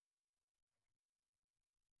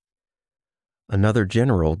Another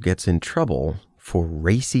general gets in trouble for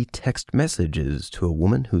racy text messages to a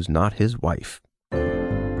woman who's not his wife.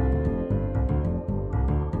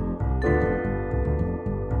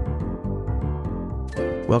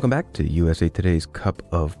 Welcome back to USA Today's Cup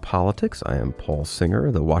of Politics. I am Paul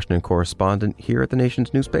Singer, the Washington correspondent here at the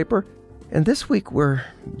nation's newspaper. And this week we're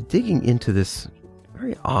digging into this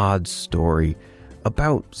very odd story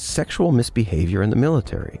about sexual misbehavior in the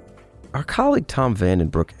military. Our colleague Tom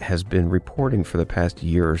Vandenbroek has been reporting for the past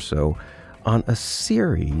year or so on a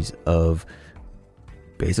series of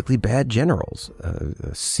basically bad generals,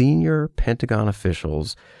 senior Pentagon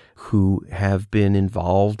officials who have been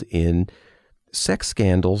involved in sex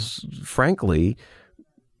scandals, frankly,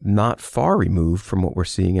 not far removed from what we're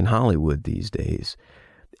seeing in Hollywood these days.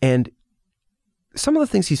 And some of the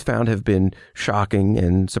things he's found have been shocking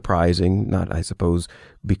and surprising, not, I suppose,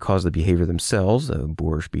 because of the behavior themselves.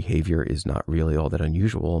 Boorish behavior is not really all that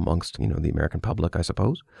unusual amongst, the American public, I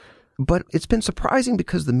suppose. But it's been surprising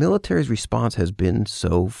because the military's response has been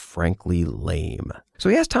so frankly lame. So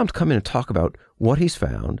he asked Tom to come in and talk about what he's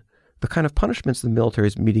found, the kind of punishments the military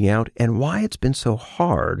is meting out, and why it's been so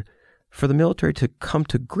hard for the military to come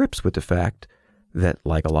to grips with the fact that,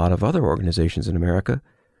 like a lot of other organizations in America,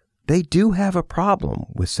 they do have a problem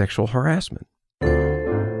with sexual harassment.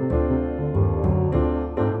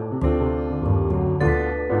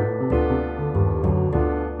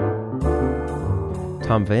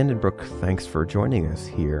 Tom Vandenbroek, thanks for joining us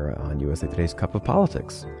here on USA Today's Cup of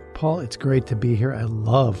Politics. Paul, it's great to be here. I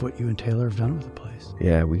love what you and Taylor have done with the place.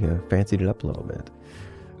 Yeah, we fancied it up a little bit.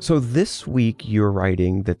 So this week you're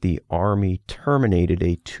writing that the Army terminated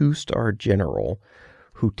a 2-star general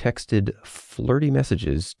who texted flirty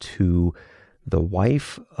messages to the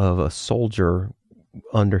wife of a soldier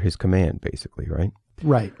under his command, basically, right?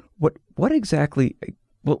 Right. What exactly,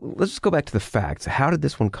 well, let's just go back to the facts. How did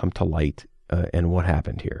this one come to light and what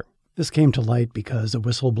happened here? This came to light because a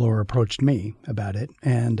whistleblower approached me about it,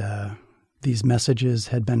 and these messages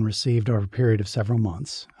had been received over a period of several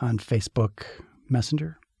months on Facebook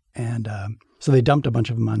Messenger. And so they dumped a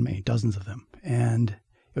bunch of them on me, dozens of them. And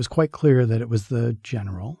it was quite clear that it was the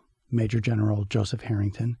general, Major General Joseph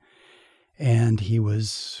Harrington, and he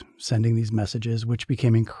was sending these messages, which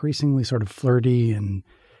became increasingly sort of flirty and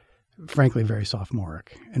frankly very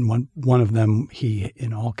sophomoric. And one of them, he,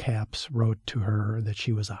 in all caps, wrote to her that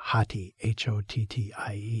she was a hottie,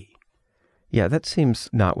 Hottie. Yeah, that seems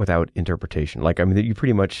not without interpretation. Like, I mean, you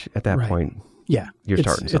pretty much, at that point, you're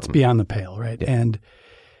starting something. It's beyond the pale, right? Yeah. And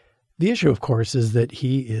the issue, of course, is that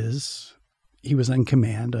he was in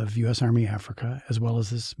command of U.S. Army Africa, as well as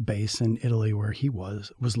this base in Italy where he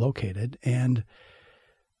was located. And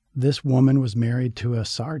this woman was married to a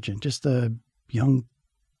sergeant, just a young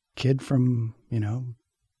kid from, the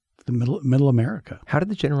middle America. How did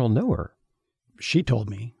the general know her? She told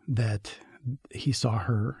me that he saw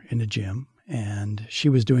her in a gym, and she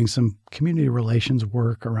was doing some community relations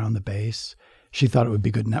work around the base. She thought it would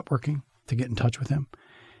be good networking to get in touch with him.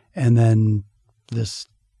 And then this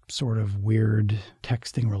sort of weird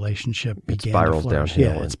texting relationship began to flourish.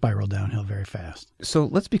 Downhill. It spiraled downhill very fast. So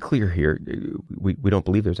let's be clear here. We don't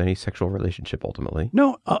believe there's any sexual relationship ultimately.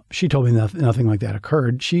 No, she told me nothing like that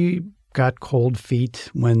occurred. She got cold feet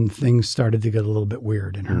when things started to get a little bit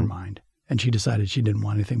weird in her mind. And she decided she didn't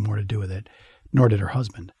want anything more to do with it, nor did her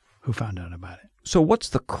husband, who found out about it. So what's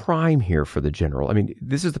the crime here for the general? I mean,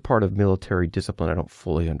 this is the part of military discipline I don't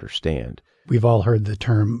fully understand. We've all heard the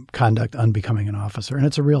term conduct unbecoming an officer, and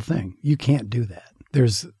it's a real thing. You can't do that.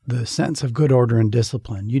 There's the sense of good order and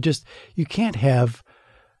discipline. You can't have,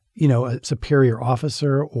 a superior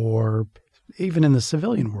officer, or even in the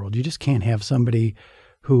civilian world, you just can't have somebody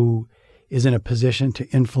who is in a position to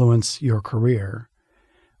influence your career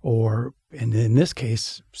or, and in this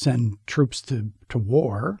case, send troops to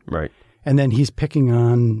war. Right. And then he's picking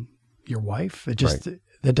on your wife.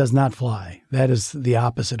 That does not fly. That is the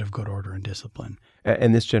opposite of good order and discipline.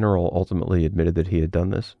 And this general ultimately admitted that he had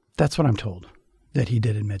done this? That's what I'm told, that he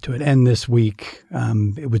did admit to it. And this week,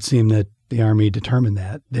 it would seem that the Army determined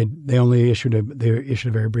that. They only issued a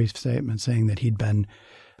very brief statement saying that he'd been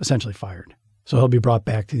essentially fired. So he'll be brought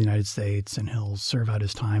back to the United States and he'll serve out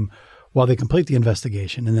his time while they complete the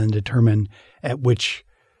investigation and then determine at which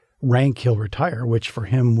rank he'll retire, which for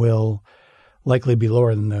him will likely be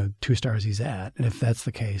lower than the 2 stars he's at. And if that's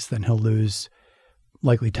the case, then he'll lose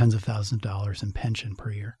likely tens of thousands of dollars in pension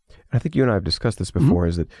per year. I think you and I have discussed this before,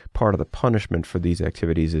 is that part of the punishment for these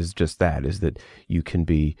activities is just that, is that you can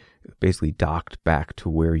be basically docked back to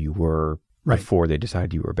where you were before they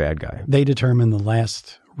decided you were a bad guy. They determine the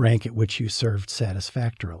last rank at which you served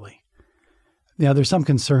satisfactorily. Yeah, there's some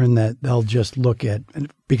concern that they'll just look at,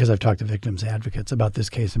 because I've talked to victims advocates about this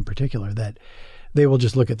case in particular, that they will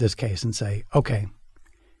just look at this case and say, okay,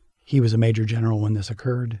 he was a major general when this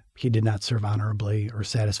occurred. He did not serve honorably or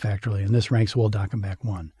satisfactorily, and this ranks, we'll dock him back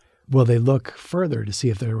one. Will they look further to see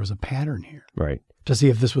if there was a pattern here? Right. To see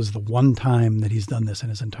if this was the one time that he's done this in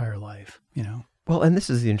his entire life, Well, and this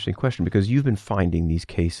is the interesting question, because you've been finding these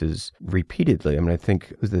cases repeatedly. I mean, I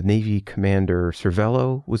think it was the Navy Commander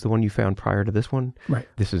Cervello was the one you found prior to this one. Right.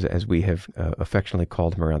 This is, as we have affectionately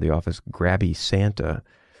called him around the office, Grabby Santa.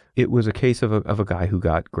 It was a case of a guy who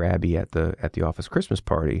got grabby at the office Christmas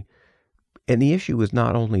party. And the issue was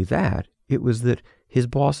not only that, it was that his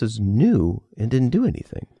bosses knew and didn't do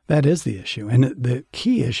anything. That is the issue. And the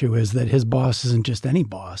key issue is that his boss isn't just any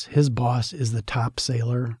boss. His boss is the top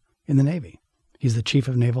sailor in the Navy. He's the Chief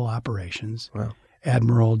of Naval Operations, wow.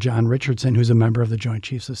 Admiral John Richardson, who's a member of the Joint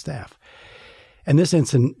Chiefs of Staff. And this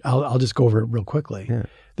incident, I'll just go over it real quickly. Yeah.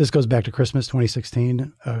 This goes back to Christmas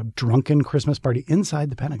 2016, a drunken Christmas party inside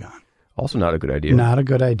the Pentagon. Also not a good idea. Not a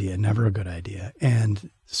good idea, never a good idea. And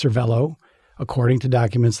Cervello, according to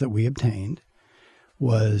documents that we obtained,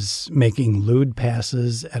 was making lewd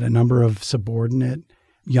passes at a number of subordinate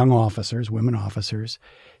young officers, women officers.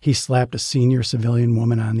 He slapped a senior civilian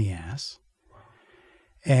woman on the ass.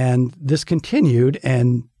 And this continued,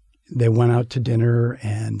 and they went out to dinner,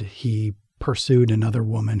 and he pursued another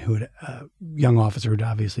woman a young officer who'd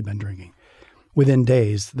obviously been drinking. Within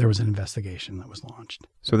days, there was an investigation that was launched.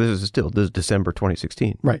 So this is December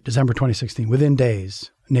 2016. Right, December 2016. Within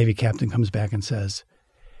days, a Navy captain comes back and says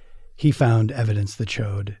he found evidence that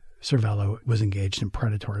showed Cervello was engaged in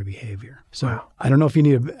predatory behavior. So wow. I don't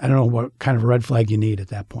know what kind of a red flag you need at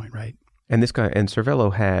that point, right? And this guy, and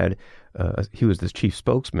Cervello had, he was the chief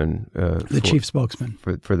spokesman. Chief spokesman.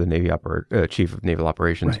 For the Navy Chief of Naval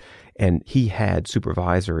Operations. Right. And he had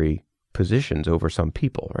supervisory positions over some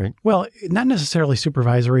people, right? Well, not necessarily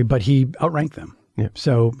supervisory, but he outranked them. Yeah.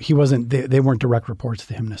 So he wasn't, they weren't direct reports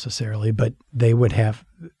to him necessarily, but they would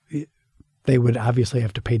obviously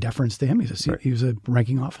have to pay deference to him. He was a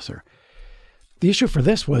ranking officer. The issue for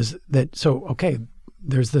this was that,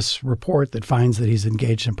 there's this report that finds that he's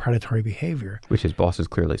engaged in predatory behavior. Which his bosses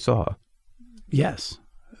clearly saw. Yes,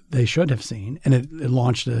 they should have seen. And it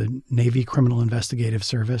launched a Navy Criminal Investigative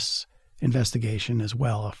Service investigation as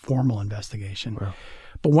well, a formal investigation. Wow.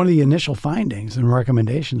 But one of the initial findings and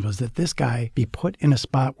recommendations was that this guy be put in a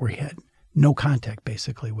spot where he had no contact,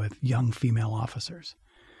 basically, with young female officers.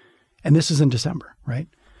 And this is in December, right?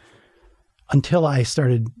 Until I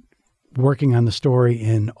started working on the story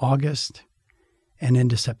in August and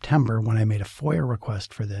into September, when I made a FOIA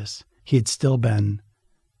request for this, he had still been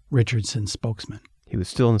Richardson's spokesman. He was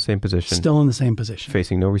still in the same position. Still in the same position.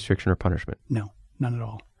 Facing no restriction or punishment. No, none at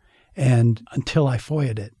all. And until I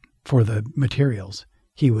FOIA'd it for the materials,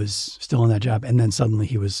 he was still in that job. And then suddenly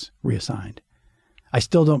he was reassigned. I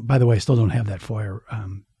still don't have that FOIA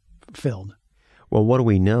filled. Well, what do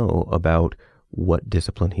we know about what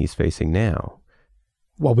discipline he's facing now?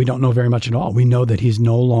 Well, we don't know very much at all. We know that he's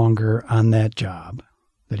no longer on that job,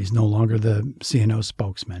 that he's no longer the CNO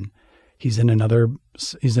spokesman. He's in another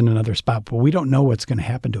spot, but we don't know what's going to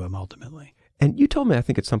happen to him ultimately. And you told me, I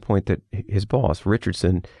think at some point, that his boss,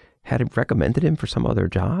 Richardson, had recommended him for some other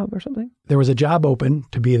job or something? There was a job open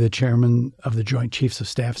to be the chairman of the Joint Chiefs of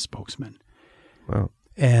Staff spokesman. Wow.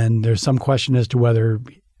 And there's some question as to whether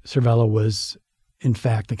Cervello was, in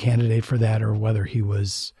fact, a candidate for that, or whether he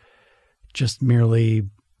was just merely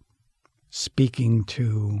speaking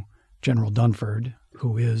to General Dunford,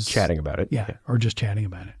 who is... Chatting about it. Yeah, or just chatting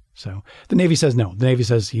about it. So the Navy says no. The Navy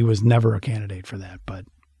says he was never a candidate for that, but...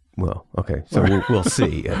 Well, okay, so we'll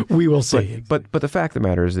see. We will see. But the fact of the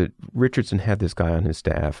matter is that Richardson had this guy on his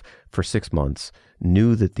staff for 6 months,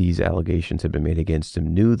 knew that these allegations had been made against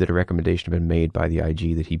him, knew that a recommendation had been made by the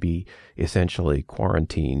IG that he be essentially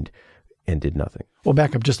quarantined, and did nothing. Well,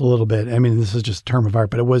 back up just a little bit. I mean, this is just a term of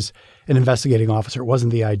art, but it was an investigating officer. It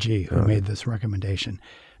wasn't the IG who made this recommendation.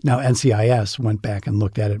 Now, NCIS went back and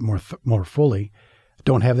looked at it more fully.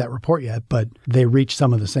 Don't have that report yet, but they reached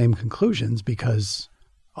some of the same conclusions because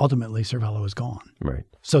ultimately Cervello is gone. Right.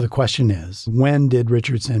 So the question is, when did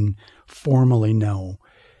Richardson formally know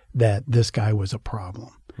that this guy was a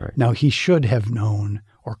problem? Right. Now, he should have known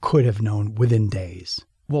or could have known within days.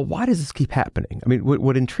 Well, why does this keep happening? I mean,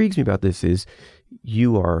 what intrigues me about this is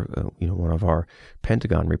you are, one of our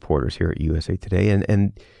Pentagon reporters here at USA Today,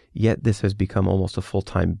 and yet this has become almost a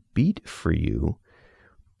full-time beat for you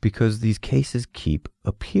because these cases keep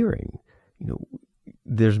appearing.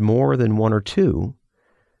 There's more than one or two,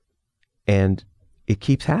 and it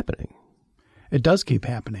keeps happening. It does keep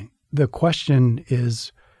happening. The question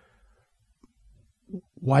is,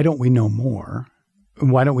 why don't we know more?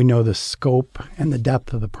 Why don't we know the scope and the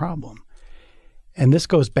depth of the problem? And this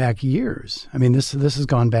goes back years. I mean, this has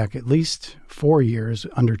gone back at least 4 years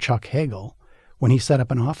under Chuck Hagel when he set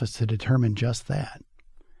up an office to determine just that.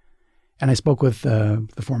 And I spoke with the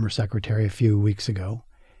former secretary a few weeks ago,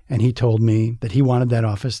 and he told me that he wanted that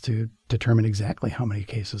office to determine exactly how many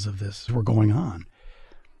cases of this were going on.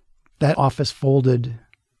 That office folded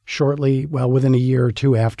shortly, within a year or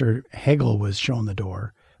two after Hagel was shown the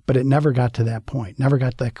door, but it never got to that point, never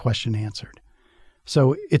got that question answered.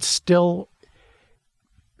 So it's still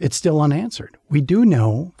unanswered. We do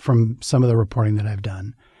know from some of the reporting that I've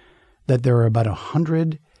done that there are about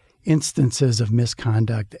 100 instances of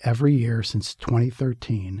misconduct every year since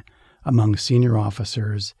 2013 among senior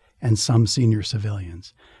officers and some senior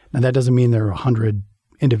civilians. Now, that doesn't mean there are 100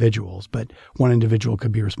 individuals, but one individual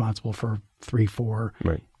could be responsible for 3, 4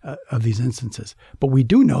 right. Of these instances. But we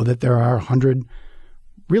do know that there are 100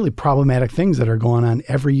 really problematic things that are going on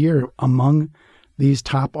every year among these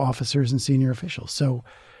top officers and senior officials. So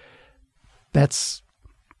that's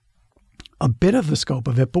a bit of the scope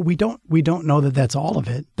of it, but we don't know that that's all of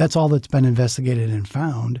it. That's all that's been investigated and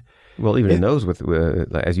found. Well, even in those with,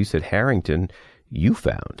 as you said, Harrington, you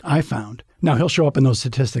found. I found. Now, he'll show up in those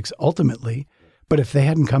statistics ultimately, but if they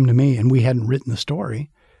hadn't come to me and we hadn't written the story,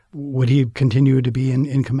 would he continue to be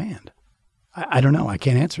in command? I don't know. I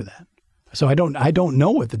can't answer that. So I don't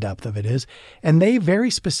know what the depth of it is. And they very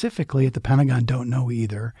specifically at the Pentagon don't know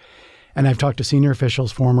either. And I've talked to senior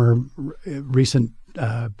officials, former recent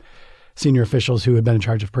senior officials who had been in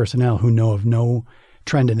charge of personnel who know of no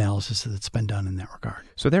trend analysis that's been done in that regard.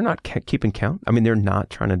 So they're not keeping count? I mean, they're not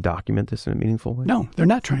trying to document this in a meaningful way? No, they're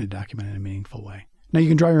not trying to document it in a meaningful way. Now, you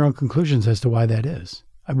can draw your own conclusions as to why that is.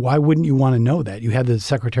 Why wouldn't you want to know that? You have the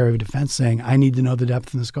Secretary of Defense saying, I need to know the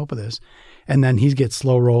depth and the scope of this. And then he gets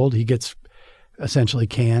slow-rolled, he gets essentially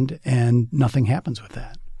canned, and nothing happens with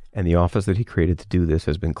that. And the office that he created to do this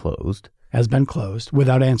has been closed. Has been closed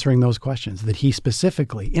without answering those questions that he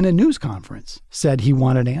specifically, in a news conference, said he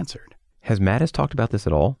wanted answered. Has Mattis talked about this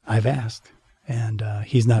at all? I've asked, and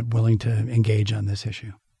he's not willing to engage on this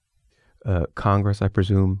issue. Congress, I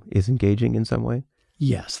presume, is engaging in some way?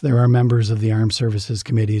 Yes, there are members of the Armed Services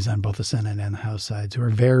Committees on both the Senate and the House sides who are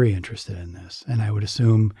very interested in this. And I would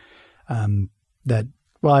assume that,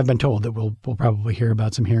 I've been told that we'll probably hear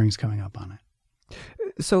about some hearings coming up on it.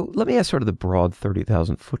 So let me ask sort of the broad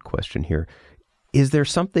 30,000-foot question here. Is there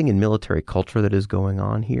something in military culture that is going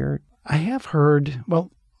on here? I have heard,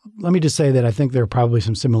 let me just say that I think there are probably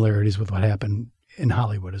some similarities with what happened in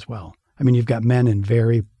Hollywood as well. I mean, you've got men in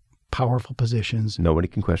very powerful positions. Nobody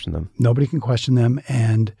can question them. Nobody can question them,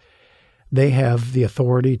 and they have the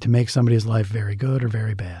authority to make somebody's life very good or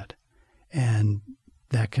very bad. And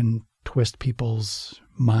that can twist people's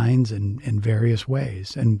minds in various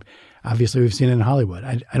ways. And obviously we've seen it in Hollywood.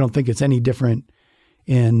 I don't think it's any different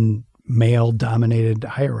in male-dominated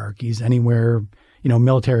hierarchies anywhere,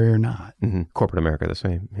 military or not. Mm-hmm. Corporate America, the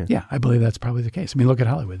same. Yeah, I believe that's probably the case. I mean, look at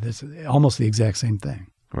Hollywood. It's almost the exact same thing.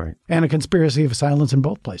 Right. And a conspiracy of silence in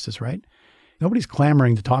both places, right? Nobody's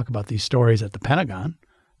clamoring to talk about these stories at the Pentagon.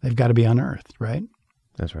 They've got to be unearthed, right?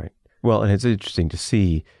 That's right. Well, and it's interesting to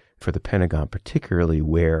see for the Pentagon, particularly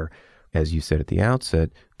where, as you said at the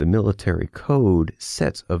outset, the military code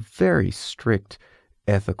sets a very strict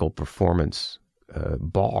ethical performance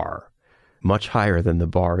bar, much higher than the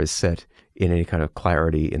bar is set in any kind of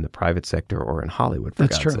clarity in the private sector or in Hollywood, for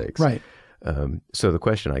God's sakes. Right. So the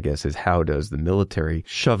question, I guess, is how does the military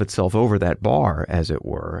shove itself over that bar, as it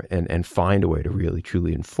were, and find a way to really,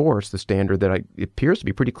 truly enforce the standard that appears to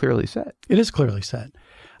be pretty clearly set? It is clearly set.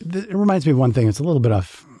 It reminds me of one thing. It's a little bit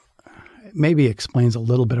of, maybe explains a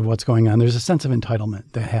little bit of what's going on. There's a sense of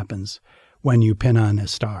entitlement that happens when you pin on a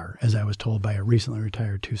star, as I was told by a recently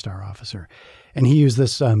retired 2-star officer. And he used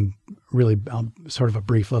this really sort of a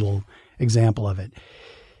brief little example of it.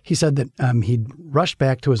 He said that he'd rushed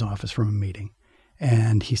back to his office from a meeting,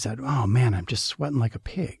 and he said, "Oh, man, I'm just sweating like a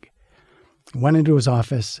pig." Went into his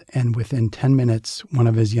office, and within 10 minutes, one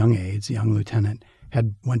of his young aides, a young lieutenant,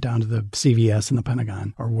 went down to the CVS in the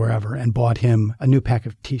Pentagon or wherever and bought him a new pack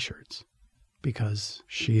of T-shirts because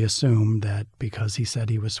she assumed that because he said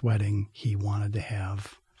he was sweating, he wanted to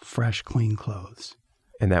have fresh, clean clothes.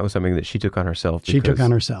 And that was something that she took on herself? She took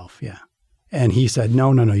on herself, yeah. And he said,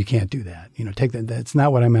 no, you can't do that. Take that. That's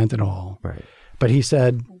not what I meant at all. Right. But he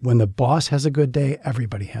said, when the boss has a good day,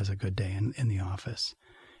 everybody has a good day in the office.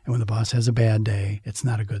 And when the boss has a bad day, it's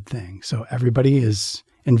not a good thing. So everybody is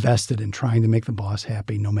invested in trying to make the boss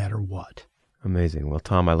happy no matter what. Amazing. Well,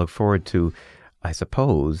 Tom, I look forward to, I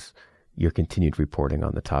suppose, your continued reporting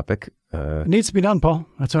on the topic. It needs to be done, Paul.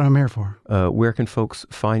 That's what I'm here for. Where can folks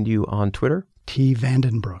find you on Twitter? T.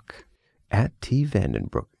 Vandenbroek. At T.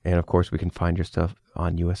 Vandenbroek. And of course, we can find your stuff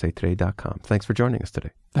on usatoday.com. Thanks for joining us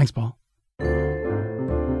today. Thanks, Paul.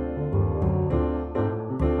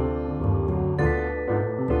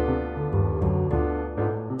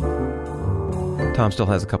 Tom still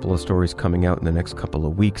has a couple of stories coming out in the next couple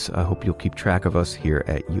of weeks. I hope you'll keep track of us here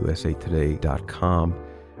at usatoday.com.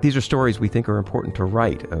 These are stories we think are important to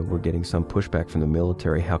write. We're getting some pushback from the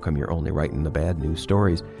military. How come you're only writing the bad news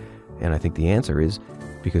stories? And I think the answer is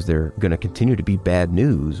because they're going to continue to be bad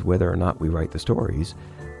news whether or not we write the stories.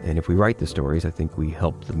 And if we write the stories, I think we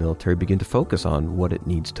help the military begin to focus on what it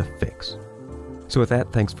needs to fix. So with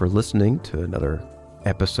that, thanks for listening to another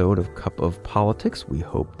episode of Cup of Politics. We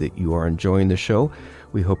hope that you are enjoying the show.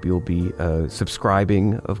 We hope you'll be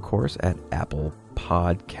subscribing, of course, at Apple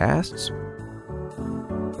Podcasts.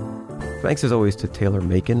 Thanks as always to Taylor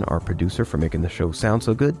Macon, our producer, for making the show sound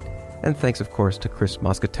so good. And thanks, of course, to Chris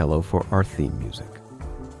Moscatello for our theme music.